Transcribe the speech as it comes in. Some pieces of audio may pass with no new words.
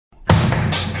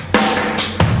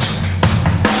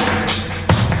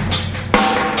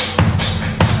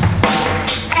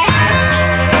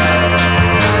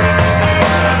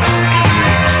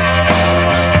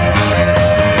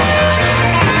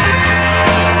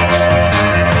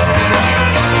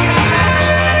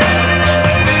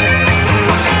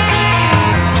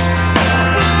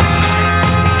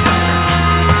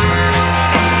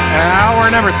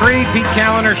3, Pete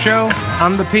Callender Show.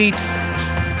 I'm the Pete.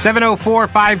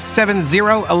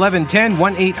 704-570-1110,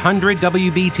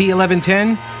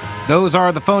 1-800-WBT-1110. Those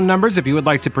are the phone numbers if you would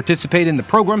like to participate in the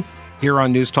program here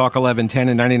on News Talk 1110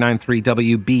 and 99.3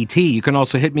 WBT. You can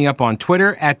also hit me up on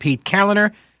Twitter at Pete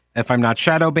Callender if I'm not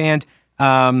shadow banned,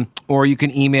 or you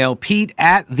can email Pete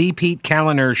at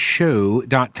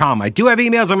thepetecalendershow.com. I do have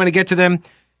emails. I'm going to get to them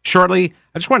shortly.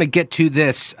 I just want to get to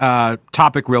this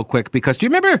topic real quick because do you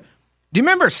remember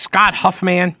Scott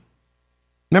Huffman?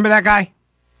 Remember that guy?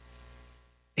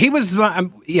 He was,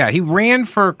 he ran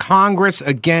for Congress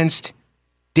against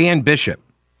Dan Bishop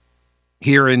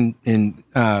here in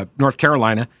North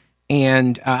Carolina.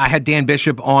 And I had Dan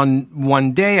Bishop on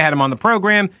one day. I had him on the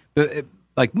program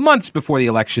like months before the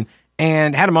election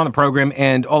and had him on the program.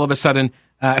 And all of a sudden,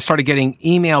 I started getting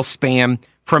email spam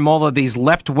from all of these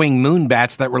left-wing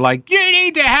moonbats that were like, you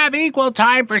need to have equal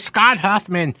time for Scott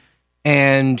Huffman.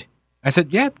 And I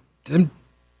said, yeah, I'm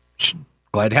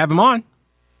glad to have him on.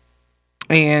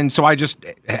 And so I just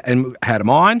had him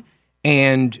on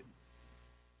and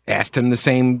asked him the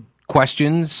same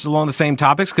questions along the same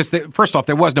topics because, first off,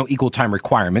 there was no equal time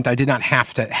requirement. I did not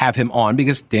have to have him on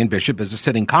because Dan Bishop is a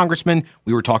sitting congressman.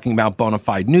 We were talking about bona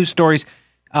fide news stories.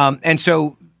 And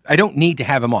so I don't need to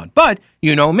have him on. But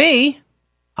you know me,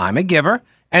 I'm a giver.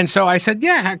 And so I said,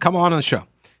 yeah, come on the show.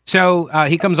 So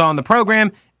he comes on the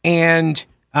program and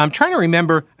I'm trying to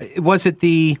remember, was it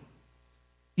the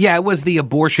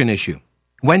abortion issue.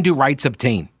 When do rights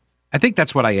obtain? I think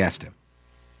that's what I asked him.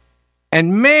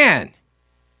 And man,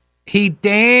 he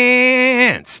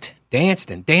danced.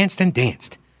 And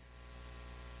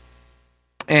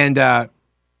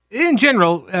in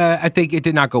general, I think it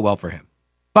did not go well for him.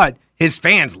 But his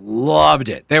fans loved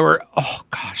it. They were, oh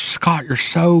gosh, Scott, you're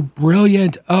so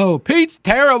brilliant. Oh, Pete's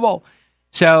terrible.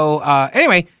 So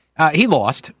anyway, he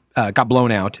lost, got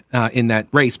blown out in that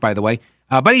race, by the way.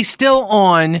 But he's still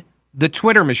on the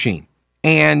Twitter machine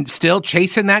and still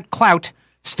chasing that clout,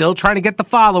 still trying to get the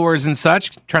followers and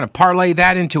such, trying to parlay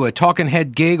that into a talking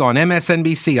head gig on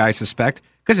MSNBC, I suspect,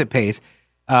 because it pays.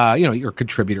 You're a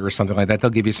contributor or something like that.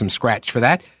 They'll give you some scratch for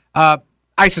that.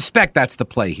 I suspect that's the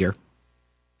play here.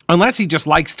 Unless he just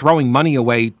likes throwing money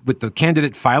away with the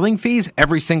candidate filing fees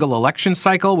every single election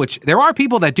cycle, which there are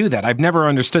people that do that. I've never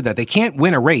understood that. They can't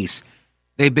win a race.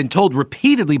 They've been told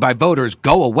repeatedly by voters,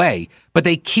 go away, but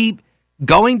they keep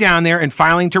going down there and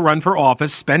filing to run for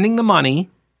office, spending the money.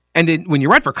 And when you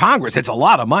run for Congress, it's a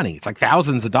lot of money. It's like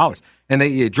thousands of dollars. And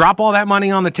you drop all that money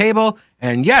on the table.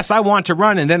 And yes, I want to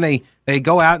run. And then they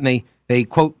go out and they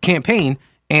quote campaign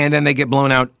and then they get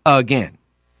blown out again.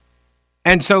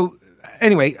 And so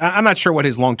anyway, I'm not sure what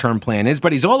his long-term plan is,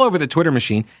 but he's all over the Twitter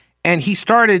machine. And he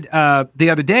started the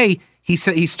other day, he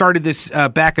said he started this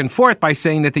back and forth by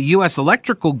saying that the U.S.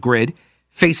 electrical grid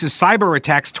faces cyber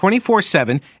attacks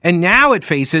 24/7, and now it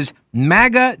faces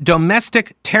MAGA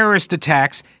domestic terrorist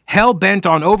attacks hell-bent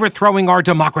on overthrowing our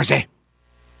democracy.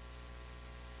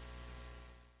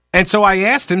 And so I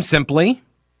asked him simply,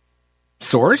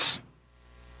 source?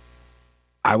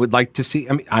 I would like to see,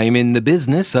 I am in the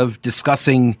business of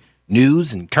discussing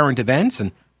news and current events,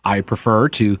 and I prefer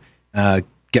to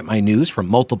get my news from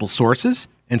multiple sources.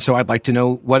 And so I'd like to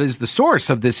know what is the source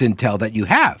of this intel that you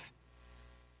have,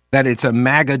 that it's a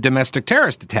MAGA domestic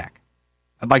terrorist attack.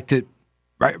 I'd like to,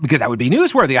 right, because that would be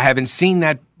newsworthy. I haven't seen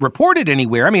that reported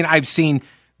anywhere. I mean, I've seen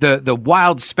the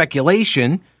wild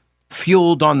speculation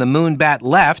fueled on the moonbat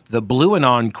left, the Blue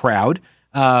Anon crowd.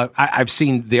 I've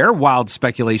seen their wild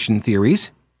speculation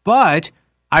theories, but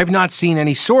I've not seen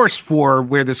any source for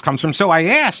where this comes from. So I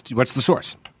asked, what's the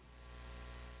source?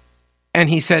 And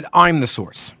he said, I'm the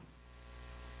source.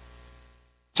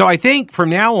 So I think from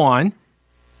now on,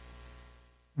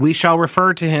 we shall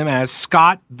refer to him as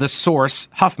Scott the Source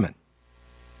Huffman.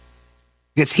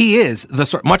 Because he is the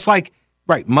source, much like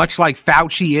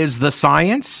Fauci is the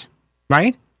science,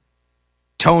 right?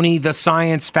 Tony the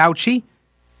Science Fauci.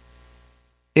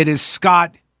 It is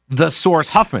Scott the Source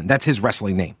Huffman. That's his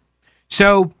wrestling name.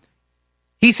 So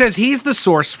he says he's the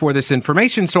source for this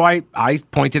information. So I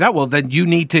pointed out, well, then you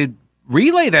need to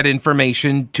relay that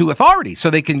information to authorities so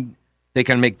they can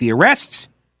make the arrests,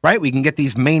 right? We can get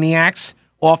these maniacs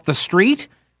off the street.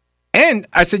 And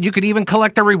I said, you could even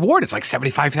collect a reward. It's like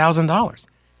 $75,000.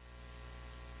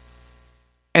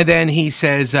 And then he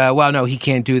says, well, no, he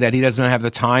can't do that. He doesn't have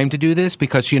the time to do this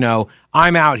because,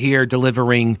 I'm out here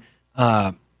delivering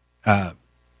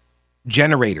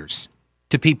generators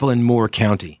to people in Moore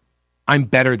County. I'm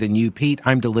better than you, Pete.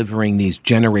 I'm delivering these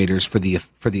generators for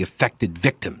the affected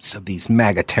victims of these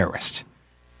MAGA terrorists.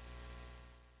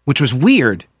 Which was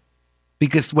weird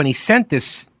because when he sent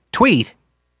this tweet,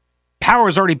 power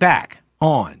was already back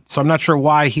on. So I'm not sure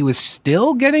why he was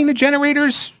still getting the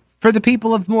generators for the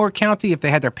people of Moore County if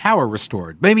they had their power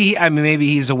restored. Maybe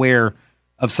he's aware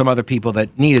of some other people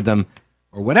that needed them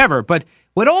or whatever. But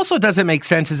what also doesn't make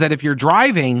sense is that if you're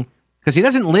driving, because he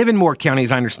doesn't live in Moore County,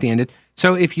 as I understand it.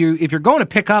 So if you're going to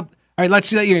pick up, all right, let's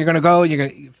say you're going to go and you're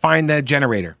going to find the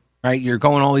generator, right? You're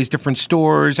going to all these different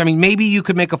stores. I mean, maybe you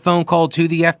could make a phone call to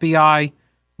the FBI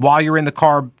while you're in the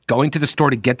car going to the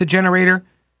store to get the generator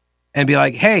and be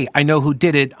like, hey, I know who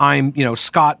did it. I'm,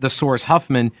 Scott, the source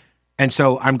Huffman. And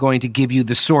so I'm going to give you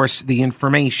the source, the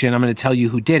information. I'm going to tell you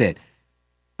who did it.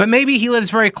 But maybe he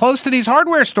lives very close to these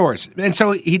hardware stores. And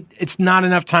so it's not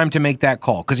enough time to make that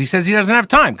call because he says he doesn't have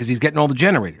time because he's getting all the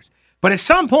generators. But at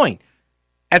some point,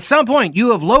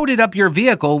 you have loaded up your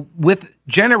vehicle with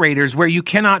generators where you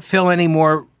cannot fill any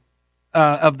more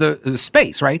of the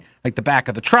space, right? Like the back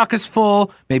of the truck is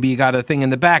full. Maybe you got a thing in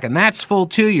the back and that's full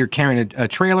too. You're carrying a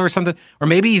trailer or something. Or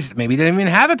maybe he didn't even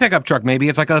have a pickup truck. Maybe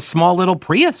it's like a small little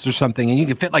Prius or something and you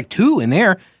can fit like 2 in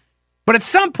there. But at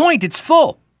some point it's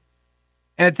full.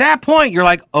 And at that point you're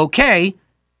like, okay,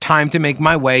 time to make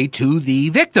my way to the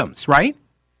victims, right?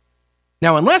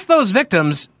 Now, unless those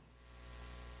victims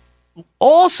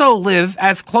also live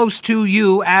as close to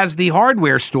you as the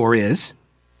hardware store is,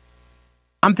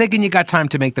 I'm thinking you got time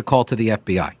to make the call to the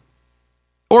FBI.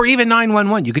 Or even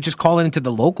 911. You could just call it into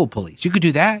the local police. You could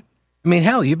do that. I mean,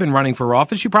 hell, you've been running for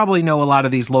office. You probably know a lot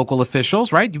of these local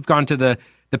officials, right? You've gone to the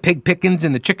pig pickings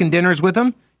and the chicken dinners with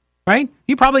them, right?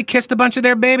 You probably kissed a bunch of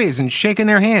their babies and shaken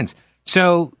their hands.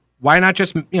 So why not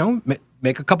just,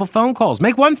 make a couple phone calls?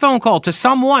 Make one phone call to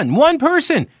someone, one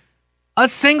person, a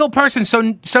single person.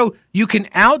 So you can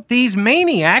out these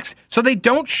maniacs so they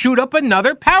don't shoot up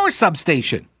another power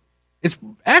substation. It's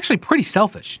actually pretty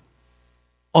selfish.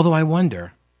 Although I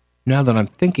wonder, now that I'm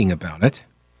thinking about it,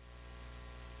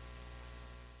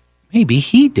 maybe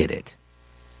he did it.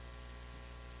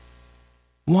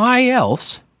 Why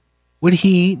else would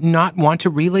he not want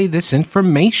to relay this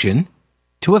information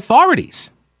to authorities?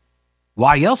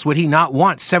 Why else would he not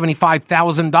want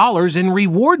 $75,000 in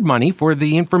reward money for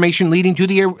the information leading to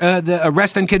the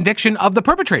arrest and conviction of the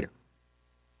perpetrator?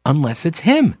 Unless it's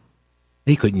him.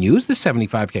 He couldn't use the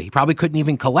 $75K. He probably couldn't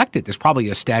even collect it. There's probably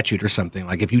a statute or something.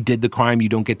 Like if you did the crime, you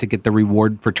don't get to get the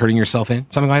reward for turning yourself in.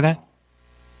 Something like that. Do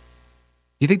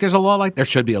you think there's a law like that? There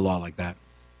should be a law like that.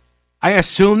 I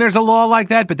assume there's a law like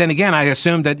that. But then again, I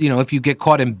assume that, if you get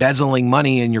caught embezzling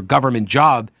money in your government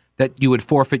job, that you would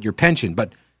forfeit your pension.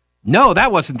 But no,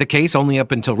 that wasn't the case only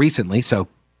up until recently. So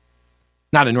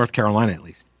not in North Carolina, at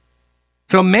least.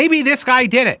 So maybe this guy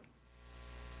did it.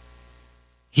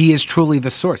 He is truly the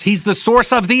source. He's the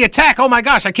source of the attack. Oh my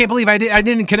gosh, I can't believe I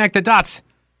didn't connect the dots.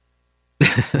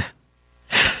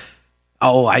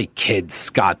 Oh, I kid,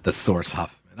 Scott the source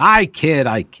Huffman. I kid.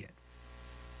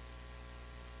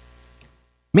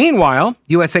 Meanwhile,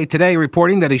 USA Today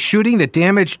reporting that a shooting that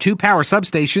damaged 2 power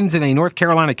substations in a North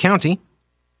Carolina county,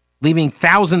 leaving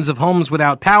thousands of homes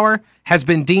without power, has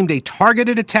been deemed a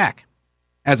targeted attack,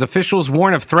 as officials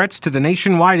warn of threats to the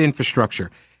nationwide infrastructure.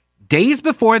 Days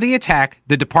before the attack,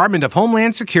 the Department of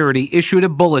Homeland Security issued a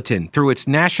bulletin through its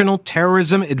National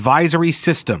Terrorism Advisory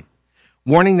System,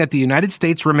 warning that the United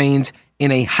States remains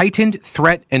in a heightened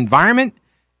threat environment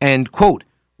and, quote,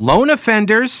 lone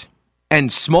offenders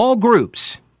and small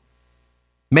groups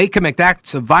may commit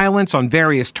acts of violence on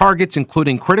various targets,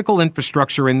 including critical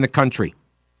infrastructure in the country.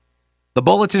 The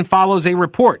bulletin follows a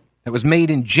report that was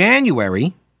made in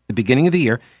January, the beginning of the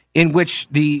year, in which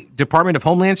the Department of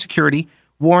Homeland Security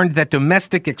warned that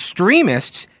domestic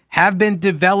extremists have been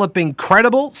developing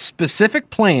credible, specific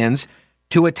plans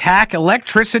to attack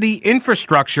electricity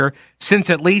infrastructure since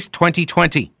at least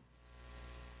 2020.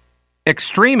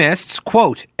 Extremists,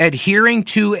 quote, adhering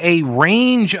to a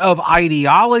range of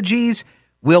ideologies,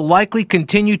 will likely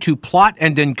continue to plot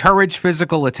and encourage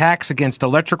physical attacks against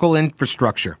electrical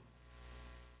infrastructure.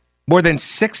 More than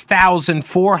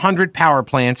 6,400 power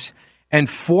plants and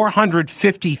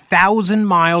 450,000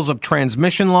 miles of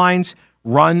transmission lines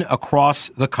run across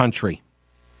the country.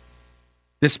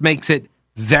 This makes it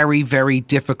very, very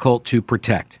difficult to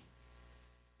protect.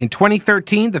 In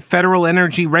 2013, the Federal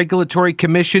Energy Regulatory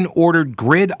Commission ordered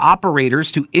grid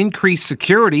operators to increase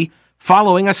security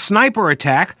following a sniper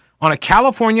attack on a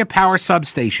California power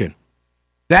substation.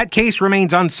 That case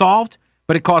remains unsolved,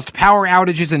 but it caused power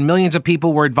outages and millions of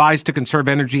people were advised to conserve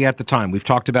energy at the time. We've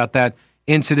talked about that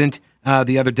incident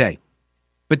the other day.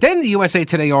 But then the USA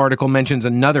Today article mentions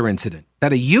another incident,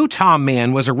 that a Utah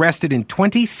man was arrested in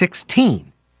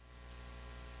 2016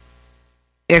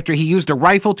 after he used a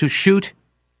rifle to shoot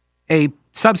a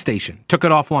substation, took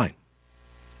it offline.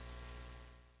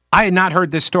 I had not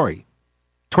heard this story.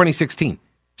 2016.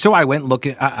 So I went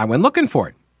looking for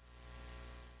it.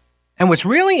 And what's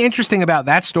really interesting about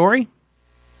that story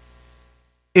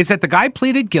is that the guy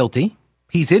pleaded guilty.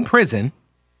 He's in prison,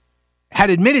 had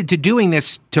admitted to doing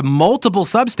this to multiple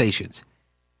substations,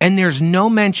 and there's no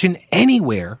mention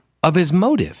anywhere of his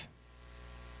motive.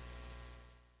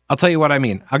 I'll tell you what I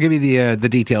mean. I'll give you the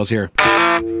details here.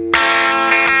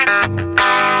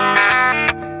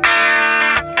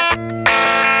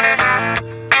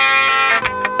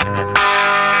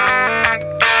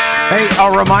 Hey,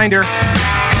 a reminder.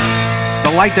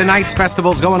 The Light the Nights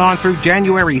Festival is going on through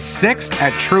January 6th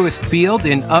at Truist Field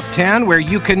in Uptown, where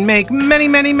you can make many,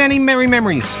 many, many merry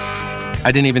memories.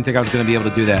 I didn't even think I was going to be able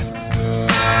to do that.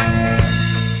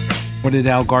 What did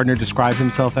Al Gardner describe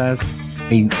himself as?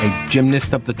 A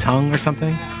gymnast of the tongue or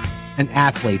something? An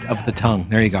athlete of the tongue.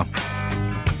 There you go.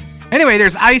 Anyway,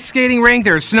 there's ice skating rink.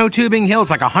 There's snow tubing hill.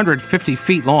 It's like 150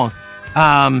 feet long.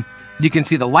 You can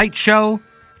see the light show,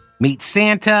 meet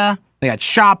Santa. They got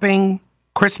shopping,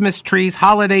 Christmas trees,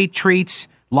 holiday treats,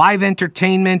 live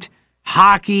entertainment,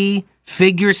 hockey,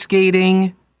 figure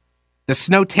skating, the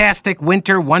Snowtastic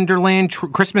Winter Wonderland,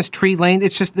 Christmas Tree Lane.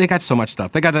 It's just, they got so much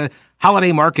stuff. They got the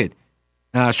holiday market,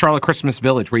 Charlotte Christmas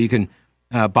Village, where you can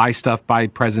buy stuff, buy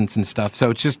presents and stuff.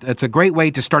 So it's a great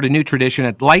way to start a new tradition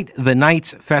at Light the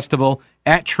Nights Festival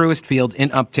at Truist Field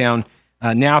in Uptown,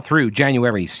 now through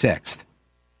January 6th.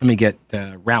 Let me get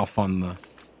Ralph on the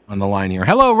line here.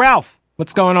 Hello, Ralph.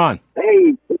 What's going on?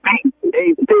 Hey,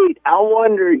 Pete, I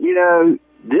wonder,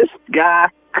 this guy,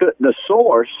 the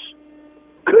source,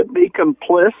 could be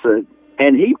complicit,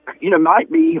 and he,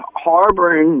 might be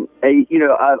harboring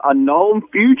a known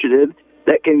fugitive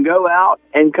that can go out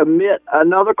and commit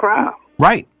another crime.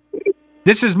 Right.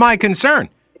 This is my concern,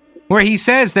 where he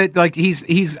says that, like,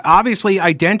 he's obviously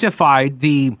identified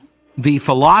the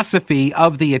philosophy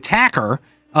of the attacker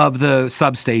of the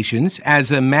substations as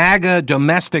a MAGA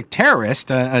domestic terrorist,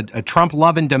 a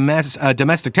Trump-loving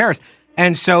domestic terrorist.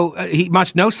 And so he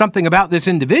must know something about this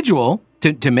individual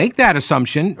to make that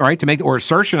assumption, right? Or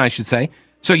assertion, I should say.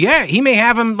 So, yeah, he may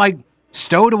have him, like,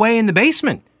 stowed away in the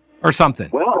basement or something.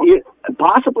 Well,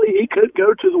 possibly he could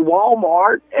go to the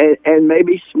Walmart and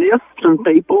maybe sniff some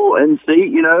people and see,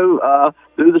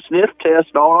 do the sniff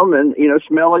test on them and,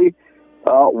 smelly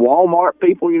Walmart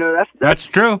people, that's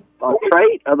true. A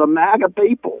trait of the MAGA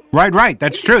people. Right.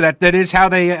 That's true. That is how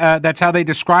they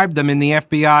described them in the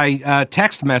FBI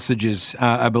text messages,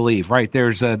 I believe. Right.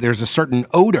 There's a certain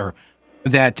odor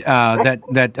that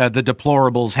the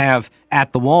deplorables have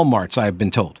at the Walmarts, I've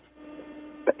been told.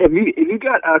 If you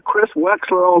got Chris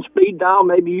Wexler on speed dial,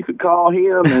 maybe you could call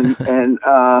him and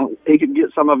he could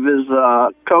get some of his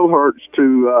cohorts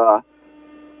to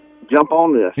jump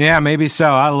on this. Yeah, maybe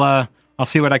so. I'll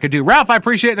see what I could do. Ralph, I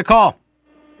appreciate the call.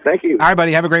 Thank you. All right,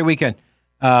 buddy. Have a great weekend.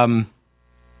 We're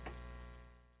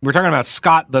talking about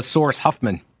Scott the Source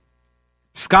Huffman.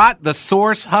 Scott the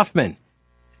Source Huffman.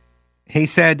 He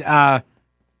said that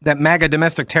MAGA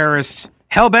domestic terrorists,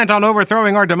 hell-bent on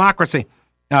overthrowing our democracy,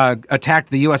 attacked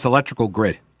the U.S. electrical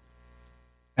grid.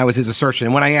 That was his assertion.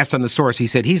 And when I asked him the source, he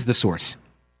said he's the source.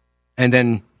 And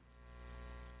then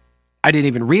I didn't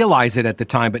even realize it at the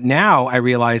time, but now I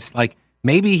realize, like,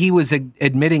 maybe he was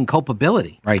admitting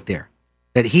culpability right there,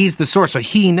 that he's the source, so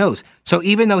he knows. So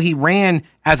even though he ran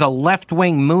as a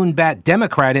left-wing moonbat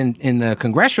Democrat in the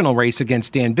congressional race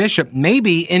against Dan Bishop,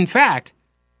 maybe, in fact,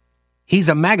 he's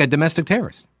a MAGA domestic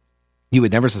terrorist. You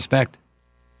would never suspect.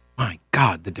 My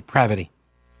God, the depravity.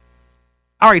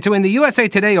 All right, so in the USA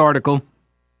Today article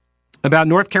about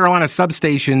North Carolina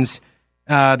substations,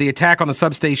 the attack on the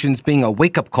substations being a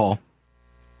wake-up call,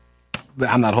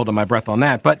 I'm not holding my breath on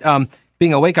that, but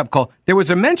being a wake-up call, there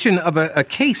was a mention of a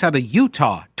case out of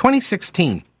Utah,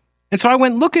 2016. And so I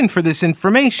went looking for this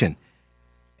information.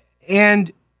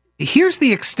 And here's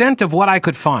the extent of what I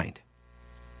could find.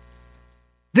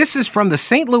 This is from the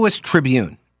St. Louis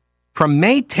Tribune from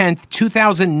May 10th,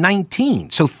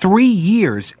 2019. So 3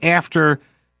 years after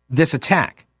this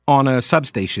attack on a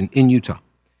substation in Utah.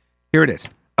 Here it is.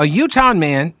 A Utah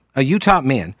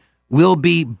man will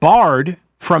be barred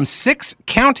from 6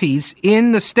 counties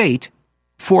in the state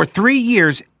for 3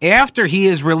 years after he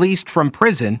is released from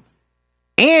prison,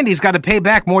 and he's got to pay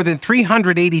back more than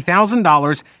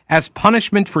 $380,000 as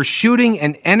punishment for shooting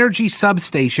an energy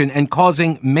substation and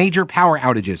causing major power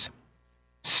outages.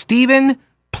 Stephen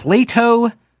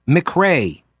Plato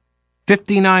McRae,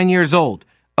 59 years old,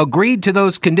 agreed to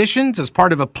those conditions as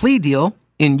part of a plea deal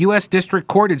in U.S. District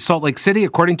Court in Salt Lake City,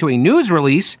 according to a news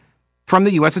release from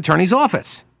the U.S. Attorney's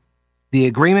Office. The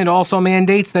agreement also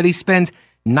mandates that he spends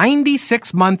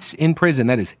 96 months in prison.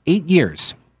 That is 8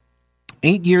 years.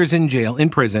 8 years in jail, in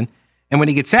prison, And when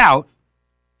he gets out,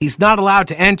 he's not allowed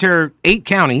to enter 8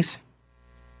 counties.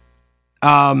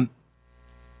 And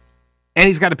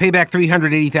he's got to pay back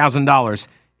 $380,000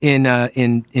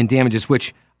 in damages,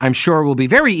 which I'm sure will be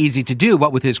very easy to do,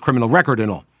 what with his criminal record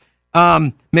and all.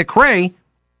 McRae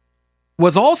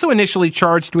was also initially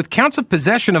charged with counts of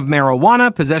possession of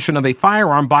marijuana, possession of a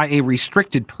firearm by a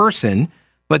restricted person,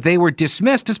 but they were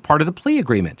dismissed as part of the plea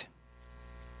agreement.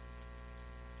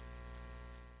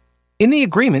 In the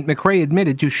agreement, McRae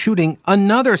admitted to shooting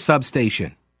another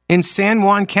substation in San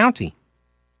Juan County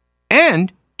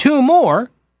and 2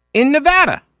 more in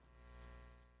Nevada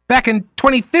back in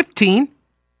 2015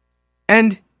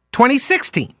 and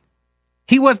 2016.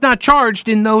 He was not charged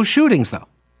in those shootings, though.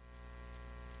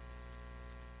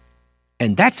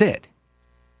 And that's it.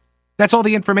 That's all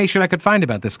the information I could find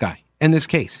about this guy in this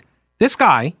case. This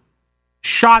guy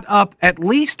shot up at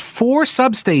least 4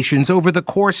 substations over the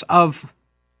course of,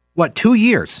 2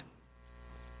 years.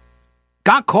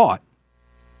 Got caught.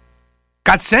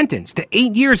 Got sentenced to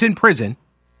 8 years in prison.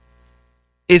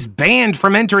 Is banned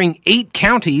from entering 8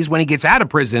 counties when he gets out of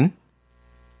prison.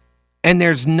 And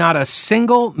there's not a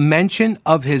single mention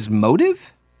of his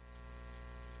motive?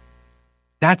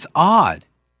 That's odd.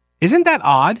 Isn't that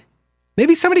odd?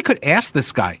 Maybe somebody could ask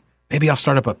this guy. Maybe I'll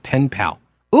start up a pen pal.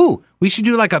 Ooh, we should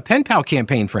do like a pen pal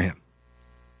campaign for him.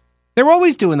 They're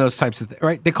always doing those types of things,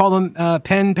 right? They call them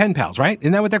pen pals, right?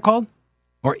 Isn't that what they're called?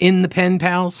 Or in the pen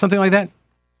pals, something like that?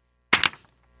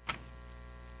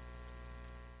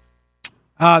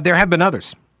 There have been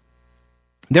others.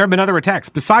 There have been other attacks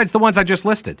besides the ones I just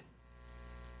listed,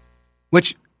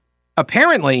 which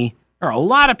apparently are a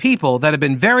lot of people that have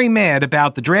been very mad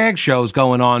about the drag shows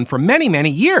going on for many,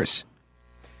 many years.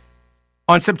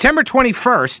 On September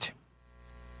 21st,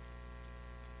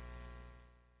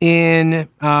 in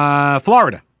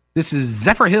Florida, this is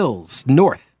Zephyr Hills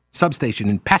North substation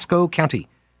in Pasco County.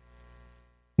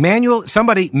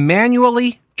 Somebody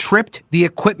manually tripped the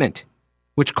equipment,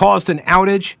 which caused an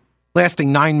outage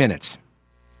lasting 9 minutes.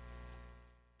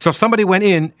 So if somebody went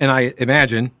in, and I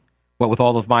imagine, with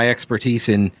all of my expertise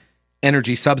in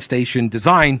energy substation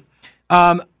design,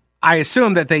 I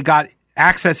assume that they got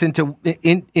access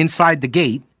inside the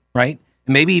gate, right?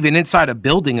 Maybe even inside a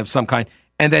building of some kind,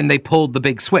 and then they pulled the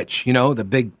big switch, the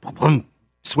big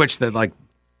switch that, what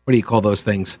do you call those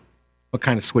things? What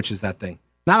kind of switch is that thing?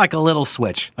 Not like a little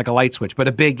switch, like a light switch, but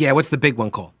a big, what's the big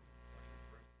one called?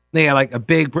 Yeah, like a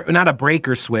big, not a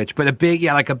breaker switch, but a big,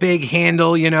 like a big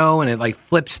handle, and it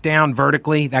flips down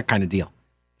vertically, that kind of deal.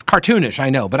 Cartoonish, I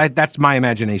know, but that's my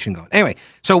imagination going. Anyway,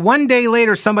 so 1 day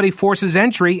later, somebody forces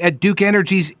entry at Duke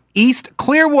Energy's East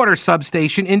Clearwater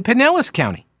substation in Pinellas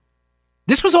County.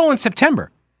 This was all in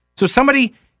September. So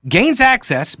somebody gains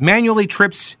access, manually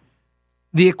trips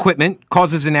the equipment,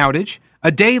 causes an outage.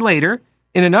 A day later,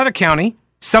 in another county,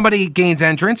 somebody gains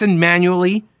entrance and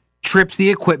manually trips the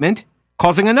equipment,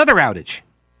 causing another outage.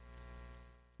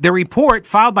 The report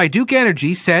filed by Duke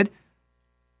Energy said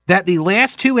that the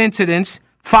last 2 incidents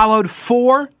followed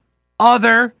 4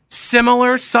 other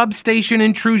similar substation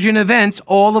intrusion events,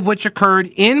 all of which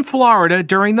occurred in Florida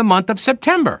during the month of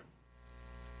September.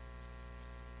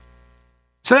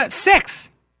 So that's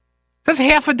 6. That's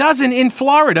half a dozen in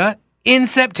Florida in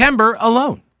September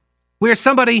alone, where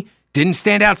somebody didn't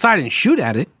stand outside and shoot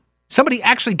at it. Somebody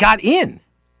actually got in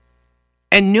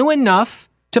and knew enough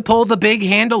to pull the big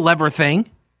handle lever thing,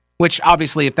 which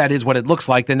obviously, if that is what it looks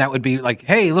like, then that would be like,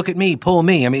 hey, look at me, pull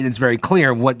me. I mean, it's very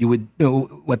clear what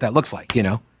that looks like,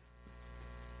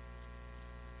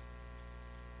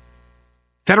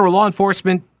 Federal law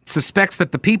enforcement suspects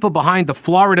that the people behind the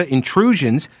Florida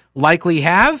intrusions likely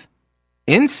have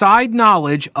inside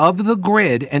knowledge of the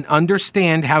grid and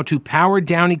understand how to power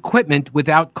down equipment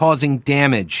without causing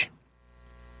damage.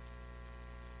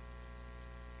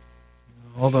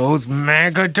 All those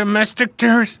mega domestic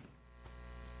terrorists.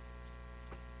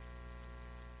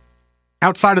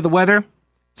 Outside of the weather,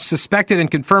 suspected and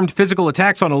confirmed physical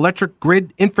attacks on electric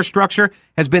grid infrastructure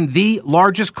has been the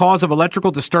largest cause of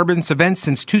electrical disturbance events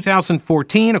since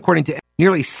 2014. According to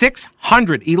nearly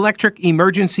 600 electric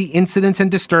emergency incidents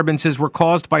and disturbances were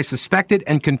caused by suspected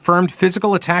and confirmed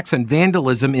physical attacks and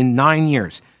vandalism in 9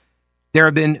 years. There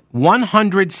have been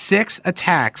 106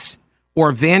 attacks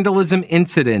or vandalism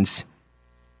incidents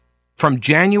from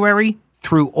January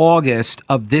through August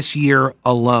of this year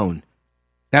alone.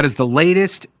 That is the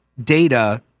latest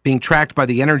data being tracked by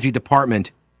the Energy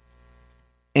Department.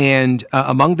 And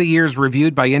among the years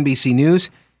reviewed by NBC News,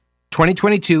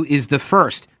 2022 is the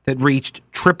first that reached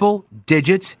triple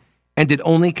digits, and it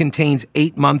only contains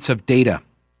 8 months of data.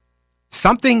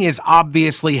 Something is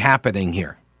obviously happening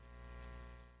here.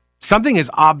 Something is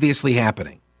obviously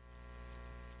happening.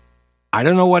 I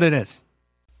don't know what it is.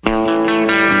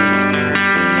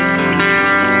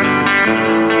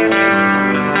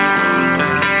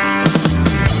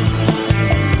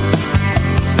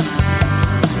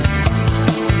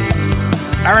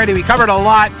 Alrighty, we covered a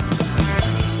lot.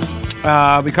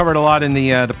 We covered a lot in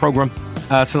the program.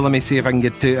 So let me see if I can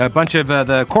get to a bunch of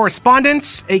the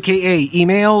correspondence, a.k.a.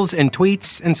 emails and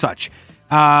tweets and such.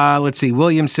 Let's see.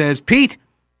 William says, Pete,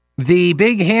 the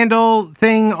big handle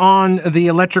thing on the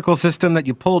electrical system that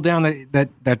you pull down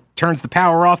that turns the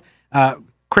power off.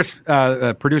 Chris,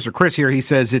 producer Chris here, he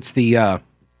says it's the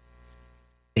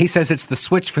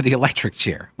switch for the electric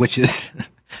chair, which is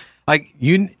like,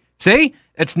 you see,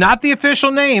 it's not the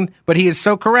official name, but he is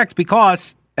so correct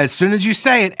because as soon as you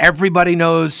say it, everybody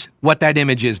knows what that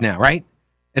image is now, right?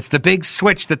 It's the big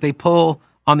switch that they pull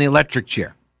on the electric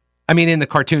chair. I mean, in the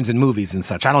cartoons and movies and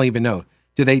such. I don't even know.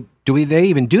 Do they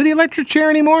even do the electric chair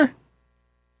anymore?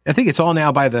 I think it's all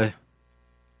now by the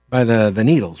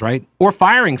needles, right? Or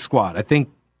firing squad. I think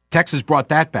Texas brought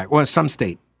that back. Well, some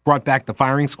state brought back the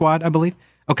firing squad, I believe.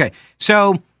 Okay,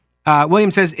 so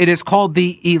William says it is called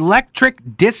the electric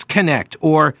disconnect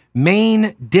or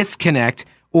main disconnect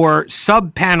or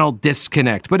sub-panel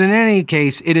disconnect. But in any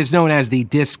case, it is known as the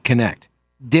disconnect.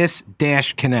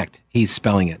 Dis-connect, he's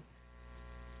spelling it.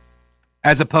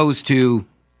 As opposed to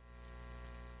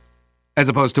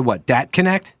what? Dat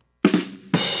connect?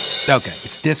 Okay,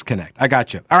 it's disconnect. I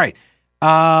got you. All right.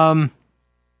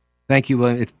 Thank you,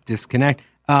 William. It's disconnect.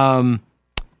 Tim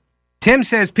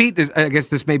says, Pete, I guess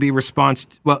this may be response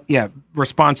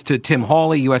to Tim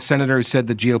Hawley, U.S. Senator, who said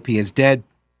the GOP is dead.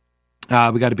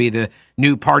 We got to be the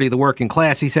new party of the working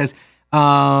class. He says,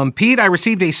 Pete, I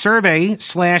received a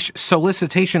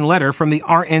survey/solicitation letter from the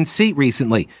RNC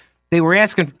recently. They were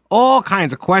asking all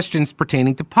kinds of questions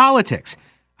pertaining to politics.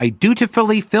 I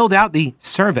dutifully filled out the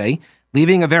survey,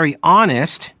 leaving a very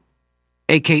honest,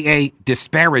 a.k.a.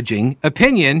 disparaging,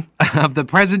 opinion of the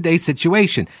present-day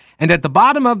situation. And at the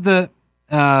bottom of the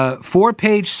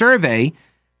 4-page survey,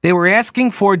 they were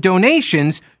asking for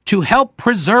donations to help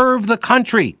preserve the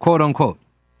country, quote unquote.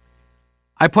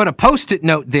 I put a Post-it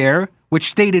note there, which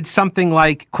stated something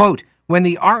like, quote, when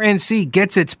the RNC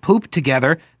gets its poop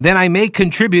together, then I may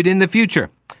contribute in the future.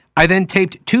 I then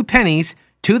taped 2 pennies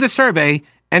to the survey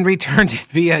and returned it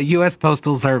via U.S.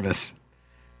 Postal Service.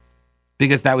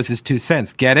 Because that was his 2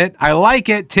 cents. Get it? I like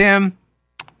it, Tim.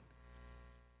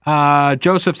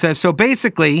 Joseph says, so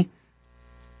basically,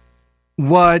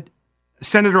 what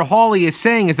Senator Hawley is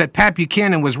saying is that Pat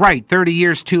Buchanan was right. 30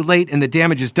 years too late and the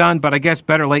damage is done, but I guess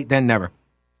better late than never.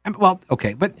 Well,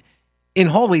 okay, but in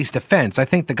Hawley's defense, I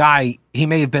think the guy, he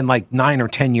may have been like 9 or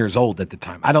 10 years old at the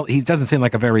time. He doesn't seem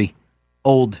like a very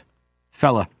old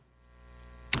fella.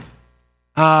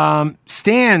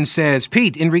 Stan says,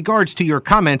 Pete, in regards to your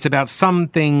comments about some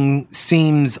things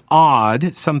seeming odd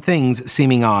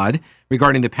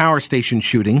regarding the power station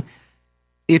shooting,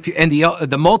 and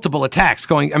the multiple attacks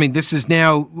going, I mean, this is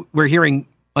now, we're hearing,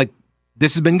 like,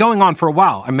 this has been going on for a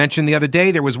while. I mentioned the other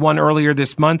day, there was one earlier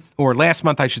this month, or last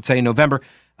month, I should say, in November,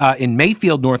 in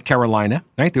Mayfield, North Carolina,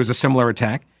 right? There was a similar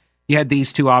attack. You had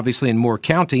these two, obviously, in Moore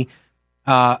County.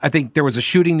 I think there was a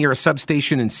shooting near a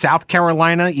substation in South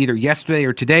Carolina, either yesterday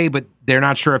or today, but they're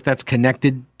not sure if that's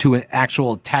connected to an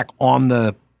actual attack on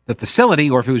the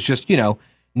facility or if it was just,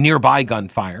 nearby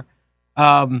gunfire.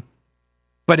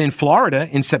 But in Florida,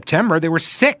 in September, there were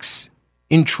 6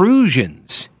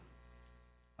 intrusions.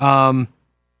 And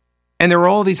there were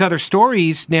all these other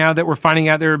stories now that we're finding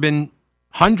out there have been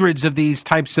hundreds of these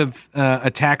types of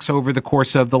attacks over the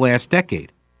course of the last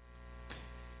decade.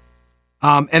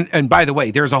 And by the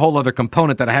way, there's a whole other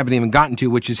component that I haven't even gotten to,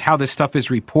 which is how this stuff is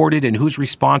reported and who's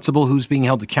responsible, who's being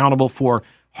held accountable for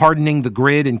hardening the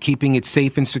grid and keeping it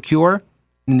safe and secure.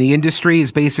 And the industry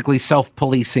is basically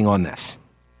self-policing on this.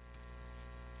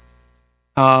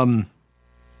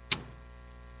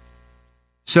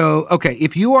 So, okay,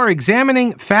 if you are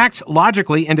examining facts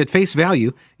logically and at face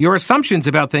value, your assumptions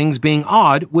about things being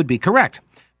odd would be correct.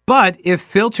 But if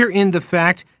filter in the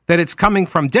fact that it's coming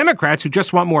from Democrats who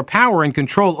just want more power and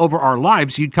control over our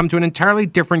lives, you'd come to an entirely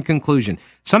different conclusion.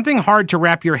 Something hard to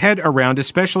wrap your head around,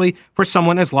 especially for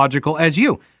someone as logical as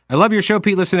you. I love your show,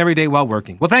 Pete. Listen every day while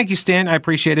working. Well, thank you, Stan. I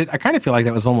appreciate it. I kind of feel like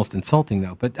that was almost insulting,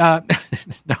 though. But no,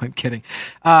 I'm kidding.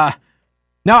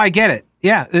 No, I get it.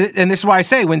 Yeah, and this is why I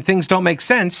say when things don't make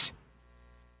sense,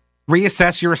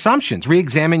 reassess your assumptions,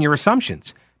 re-examine your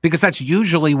assumptions, because that's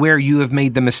usually where you have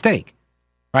made the mistake,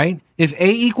 right? If A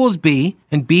equals B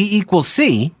and B equals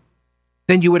C,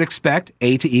 then you would expect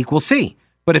A to equal C.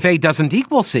 But if A doesn't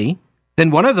equal C,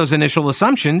 then one of those initial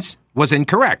assumptions was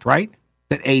incorrect, right?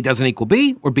 That A doesn't equal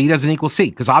B or B doesn't equal C,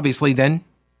 because obviously then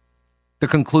the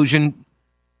conclusion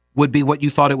would be what you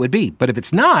thought it would be. But if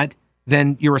it's not,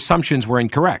 then your assumptions were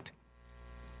incorrect.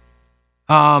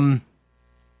 Well,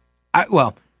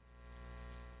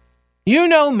 you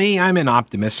know me, I'm an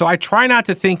optimist, so I try not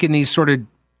to think in these sort of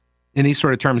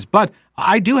terms. But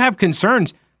I do have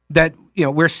concerns that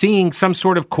we're seeing some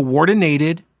sort of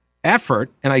coordinated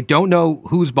effort, and I don't know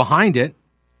who's behind it.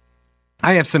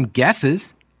 I have some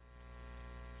guesses.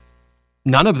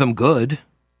 None of them good.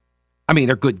 I mean,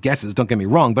 they're good guesses, don't get me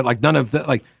wrong, but none of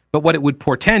the but what it would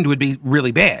portend would be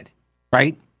really bad,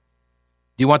 right? Do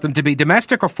you want them to be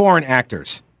domestic or foreign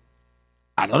actors?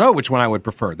 I don't know which one I would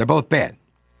prefer. They're both bad.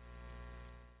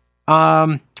 All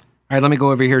right, let me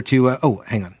go over here to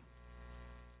hang on.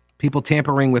 People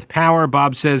tampering with power.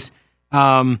 Bob says,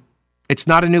 it's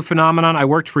not a new phenomenon. I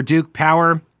worked for Duke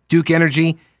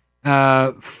Energy,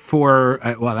 for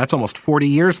that's almost 40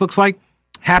 years, looks like.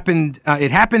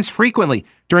 It happens frequently.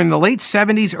 During the late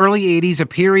 70s, early 80s, a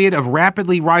period of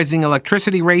rapidly rising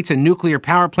electricity rates and nuclear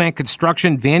power plant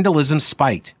construction, vandalism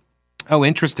spiked. Oh,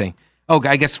 interesting. Oh,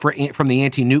 I guess from the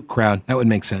anti-nuke crowd. That would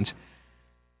make sense.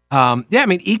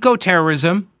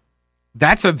 Eco-terrorism,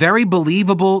 that's a very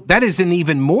believable, that is an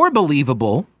even more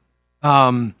believable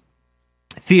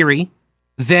theory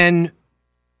than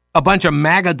a bunch of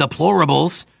MAGA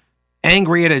deplorables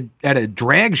angry at a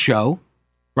drag show,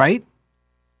 right?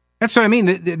 That's what I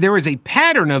mean. There is a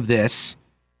pattern of this.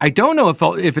 I don't know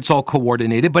if it's all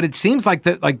coordinated, but it seems like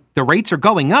the rates are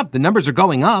going up. The numbers are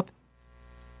going up.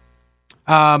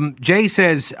 Jay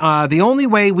says, the only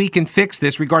way we can fix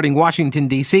this regarding Washington,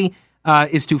 D.C.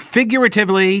 Is to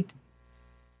figuratively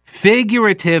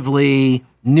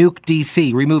nuke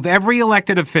D.C., remove every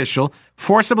elected official,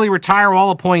 forcibly retire all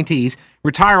appointees,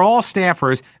 retire all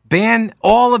staffers, ban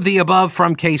all of the above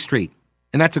from K Street.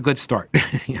 And that's a good start.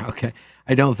 Yeah, okay.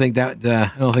 I don't think that's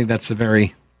a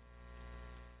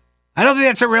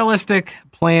realistic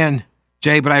plan,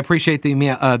 Jay, but I appreciate the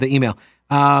email.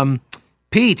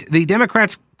 Pete, the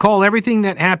Democrats call everything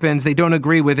that happens they don't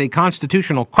agree with a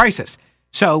constitutional crisis.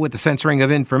 So, with the censoring of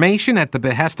information at the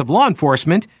behest of law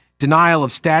enforcement, denial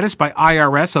of status by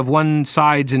IRS of one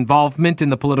side's involvement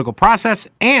in the political process,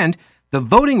 and the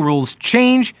voting rules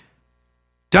change,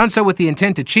 done so with the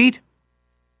intent to cheat,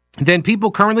 then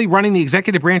people currently running the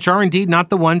executive branch are indeed not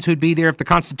the ones who'd be there if the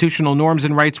constitutional norms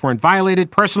and rights weren't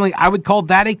violated. Personally, I would call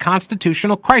that a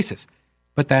constitutional crisis.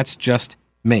 But that's just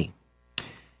me.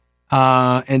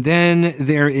 And then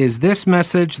there is this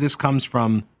message. This comes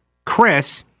from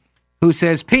Chris, who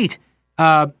says, Pete,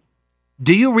 do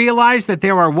you realize that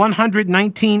there are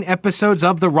 119 episodes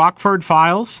of the Rockford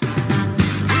Files?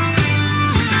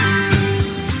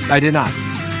 I did not.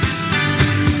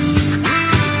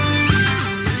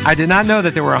 I did not know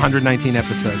that there were 119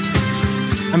 episodes.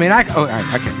 I mean, all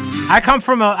right, okay. I come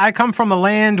from a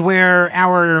land where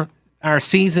our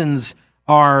seasons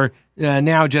are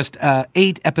now just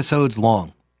 8 episodes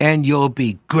long, and you'll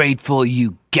be grateful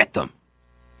you get them.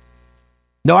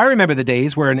 No, I remember the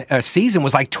days where a season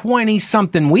was like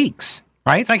 20-something weeks,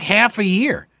 right? It's like half a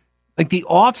year. Like the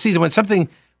off season, when something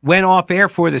went off air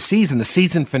for the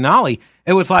season finale,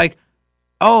 it was like,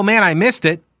 oh man, I missed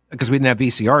it. Because we didn't have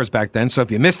VCRs back then. So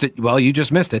if you missed it, well, you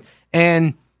just missed it.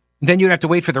 And then you'd have to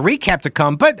wait for the recap to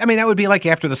come. But, I mean, that would be like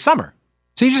after the summer.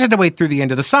 So you just had to wait through the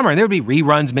end of the summer. And there would be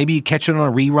reruns. Maybe you'd catch it on a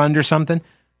rerun or something.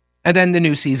 And then the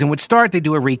new season would start. They'd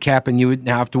do a recap, and you would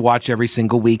have to watch every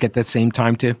single week at the same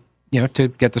time to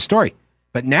get the story.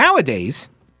 But nowadays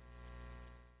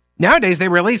they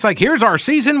release, like, here's our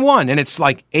season 1. And it's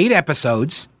like 8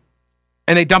 episodes.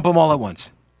 And they dump them all at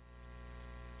once.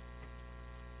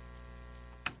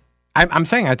 I'm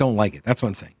saying I don't like it. That's what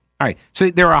I'm saying. All right. So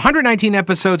there are 119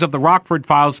 episodes of the Rockford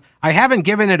Files. I haven't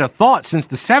given it a thought since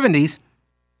the 70s,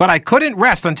 but I couldn't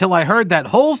rest until I heard that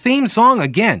whole theme song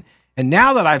again. And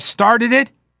now that I've started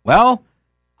it, well,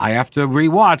 I have to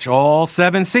rewatch all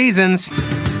 7 seasons.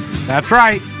 That's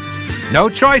right. No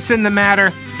choice in the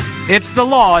matter. It's the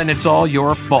law, and it's all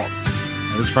your fault.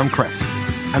 That was from Chris.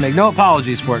 I make no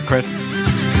apologies for it, Chris.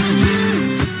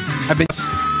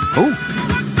 Ooh.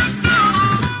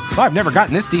 Well, I've never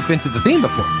gotten this deep into the theme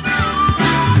before.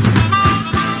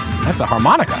 That's a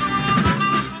harmonica.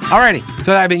 Alrighty,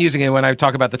 so I've been using it when I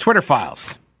talk about the Twitter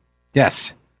files.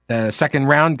 Yes, the second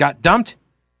round got dumped.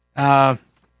 Barry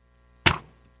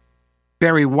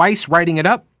Weiss writing it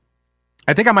up.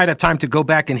 I think I might have time to go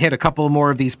back and hit a couple more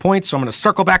of these points, so I'm going to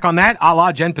circle back on that, a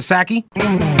la Jen Psaki.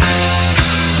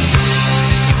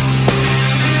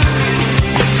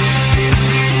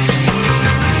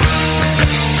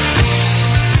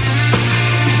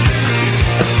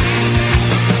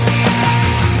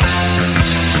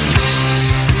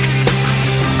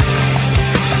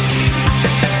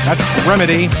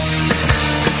 Remedy.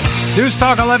 News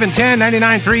Talk 1110,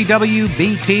 99.3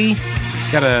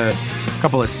 WBT. Got a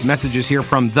couple of messages here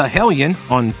from The Hellion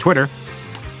on Twitter.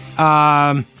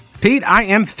 Pete, I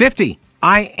am 50.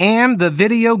 I am the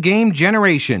video game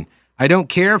generation. I don't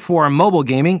care for mobile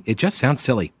gaming. It just sounds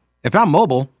silly. If I'm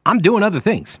mobile, I'm doing other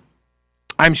things.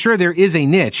 I'm sure there is a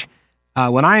niche.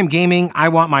 When I am gaming, I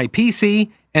want my PC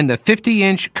and the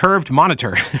 50-inch curved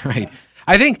monitor. Right.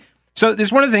 I think, so this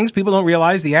is one of the things people don't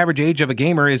realize. The average age of a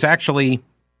gamer is actually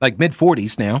like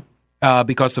mid-40s now,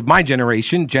 because of my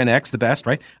generation, Gen X, the best,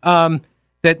 right?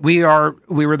 That we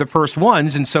were the first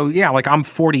ones. And so, yeah, like I'm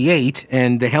 48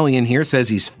 and the Hellion here says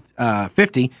he's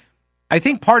 50. I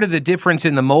think part of the difference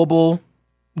in the mobile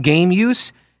game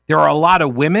use, there are a lot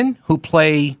of women who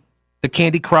play the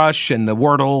Candy Crush and the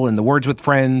Wordle and the Words with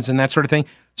Friends and that sort of thing.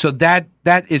 So that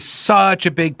is such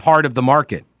a big part of the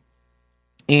market.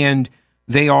 And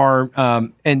they are,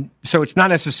 and so it's not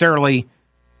necessarily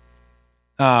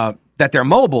that they're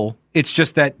mobile. It's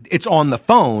just that it's on the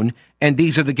phone, and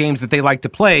these are the games that they like to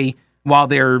play while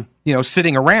they're,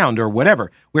 sitting around or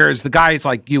whatever. Whereas the guys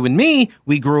like you and me,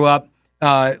 we grew up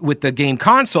with the game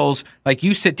consoles. Like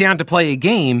you sit down to play a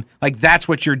game, like that's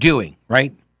what you're doing,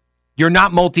 right? You're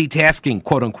not multitasking,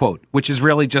 quote unquote, which is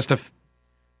really just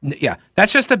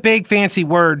that's just a big fancy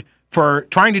word for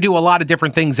trying to do a lot of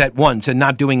different things at once and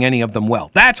not doing any of them well.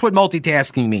 That's what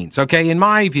multitasking means, okay? In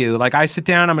my view, like I sit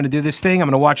down, I'm going to do this thing, I'm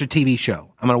going to watch a TV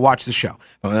show. I'm going to watch the show.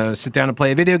 I'm going to sit down and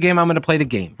play a video game, I'm going to play the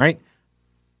game, right?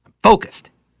 I'm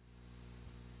focused.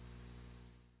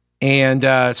 And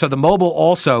so the mobile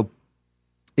also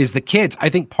is the kids. I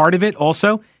think part of it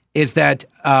also is that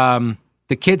the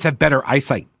kids have better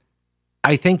eyesight.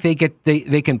 I think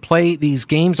they can play these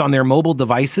games on their mobile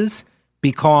devices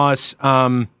because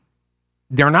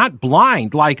they're not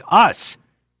blind like us.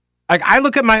 Like I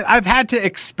look at I've had to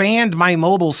expand my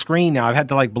mobile screen now. I've had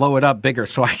to like blow it up bigger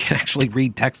so I can actually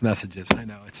read text messages. I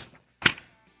know it's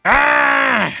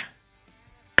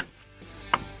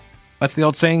What's the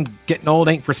old saying? Getting old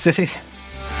ain't for sissies.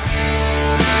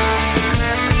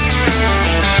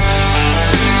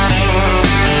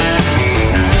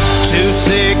 Two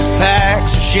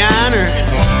 6-packs of Shiner,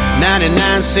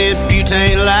 99-cent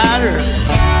butane lighter,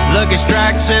 Lucky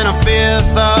Strikes and a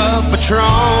fifth of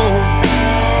Patron.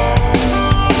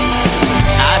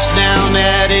 Ice down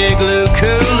that igloo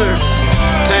cooler,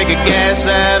 tank of gas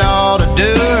that ought to do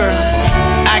her.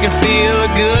 I can feel a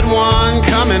good one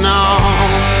coming on.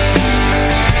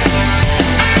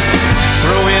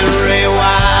 Throw in Ray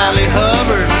Wiley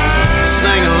Hubbard,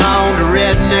 sing along to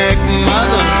Redneck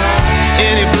Mother.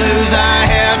 Any blues I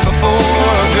had before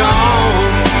are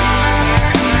gone.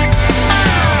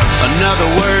 Another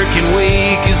working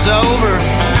week is over,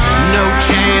 no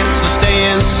chance of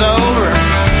staying sober.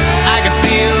 I can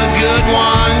feel a good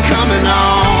one coming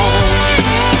on.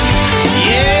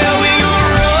 Yeah, we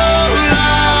gonna roll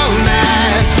all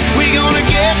night, we gonna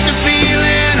get the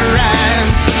feeling right,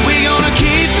 we gonna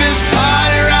keep this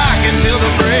party rocking till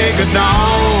the break of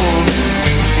dawn.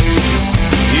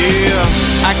 Yeah,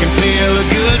 I can feel a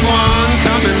good one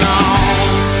coming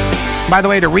on. By the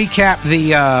way, to recap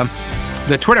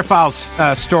the Twitter Files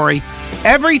story,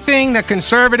 everything that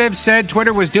conservatives said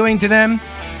Twitter was doing to them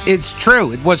is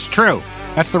true. It was true.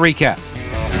 That's the recap.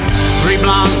 Three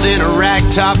blondes in a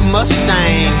ragtop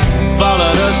Mustang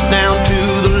followed us down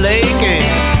to the lake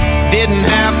and didn't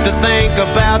have to think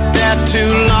about that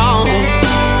too long.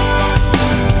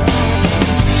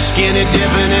 Skinny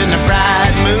dipping in the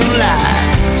bright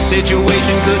moonlight,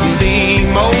 situation couldn't be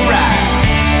more right.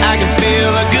 I can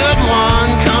feel a good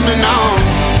one coming on.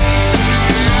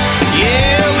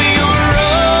 Yeah, we gonna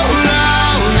roll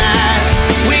all night,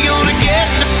 we gonna get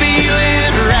the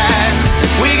feeling right,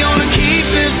 we gonna keep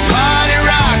this party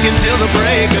rocking till the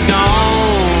break of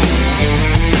dawn.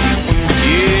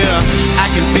 Yeah,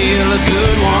 I can feel a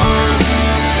good one,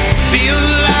 feels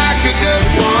like a good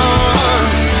one,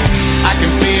 I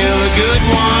can feel a good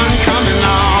one coming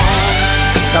on.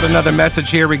 Got another message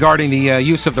here regarding the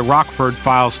use of the Rockford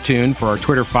Files tune for our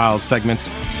Twitter Files segments.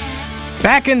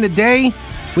 Back in the day,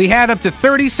 we had up to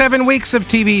 37 weeks of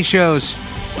TV shows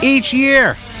each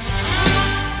year.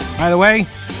 By the way,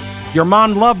 your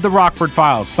mom loved the Rockford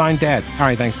Files. Signed, Dad. All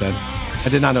right, thanks, Dad. I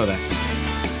did not know that.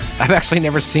 I've actually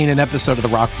never seen an episode of the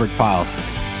Rockford Files.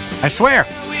 I swear.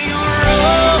 We gonna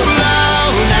roll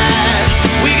all night,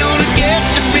 we gonna get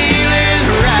the feeling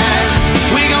right,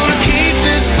 we gonna keep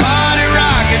this party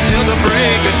rocking till the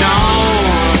break of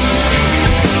dawn.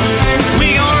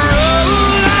 We gonna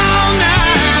roll all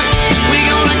night, we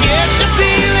gonna get the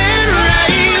feeling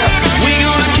right, we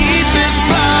gonna keep this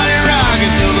party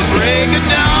rocking till the break of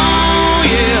dawn,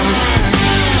 yeah.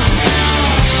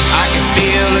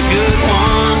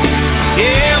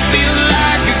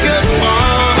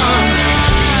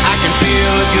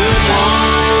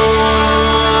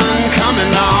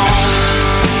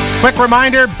 Quick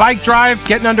reminder, bike drive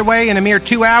getting underway in a mere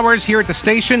 2 hours here at the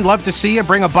station. Love to see you.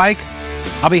 Bring a bike.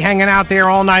 I'll be hanging out there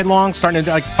all night long, starting at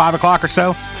like 5 o'clock or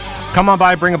so. Come on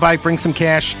by, bring a bike, bring some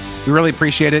cash. We really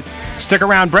appreciate it. Stick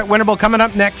around. Brett Winterble coming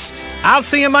up next. I'll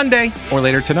see you Monday or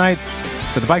later tonight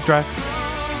for the bike drive.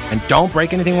 And don't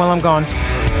break anything while I'm gone.